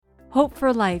Hope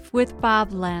for Life with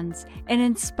Bob Lenz, an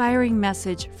inspiring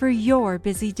message for your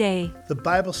busy day. The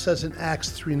Bible says in Acts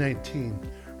 3:19,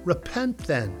 "Repent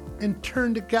then and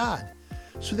turn to God,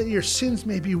 so that your sins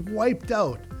may be wiped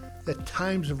out, that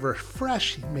times of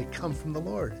refreshing may come from the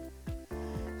Lord."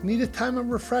 Need a time of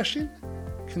refreshing?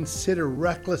 Consider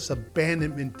reckless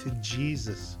abandonment to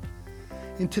Jesus.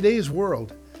 In today's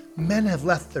world, men have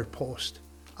left their post,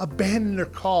 abandoned their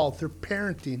call, their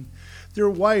parenting, their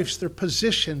wives, their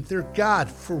position, their God.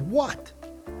 For what?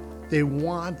 They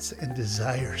wants and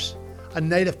desires. A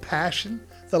night of passion,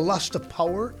 the lust of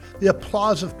power, the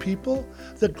applause of people,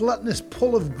 the gluttonous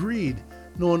pull of greed,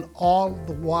 knowing all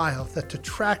the while that the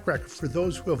track record for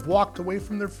those who have walked away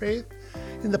from their faith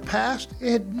in the past,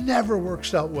 it never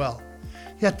works out well.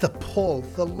 Yet the pull,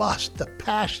 the lust, the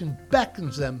passion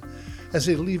beckons them as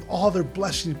they leave all their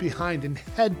blessings behind and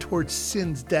head towards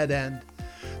sin's dead end.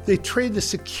 They trade the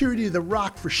security of the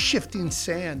rock for shifting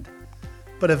sand.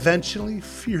 But eventually,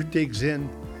 fear digs in.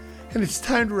 And it's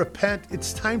time to repent.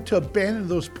 It's time to abandon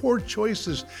those poor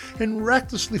choices and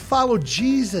recklessly follow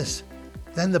Jesus.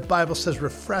 Then the Bible says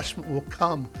refreshment will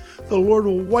come. The Lord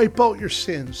will wipe out your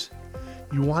sins.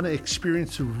 You want to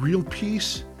experience a real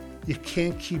peace? You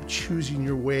can't keep choosing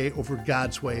your way over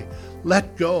God's way.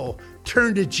 Let go.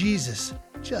 Turn to Jesus.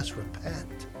 Just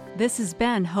repent. This has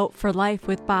been Hope for Life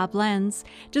with Bob Lenz.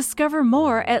 Discover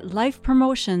more at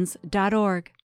lifepromotions.org.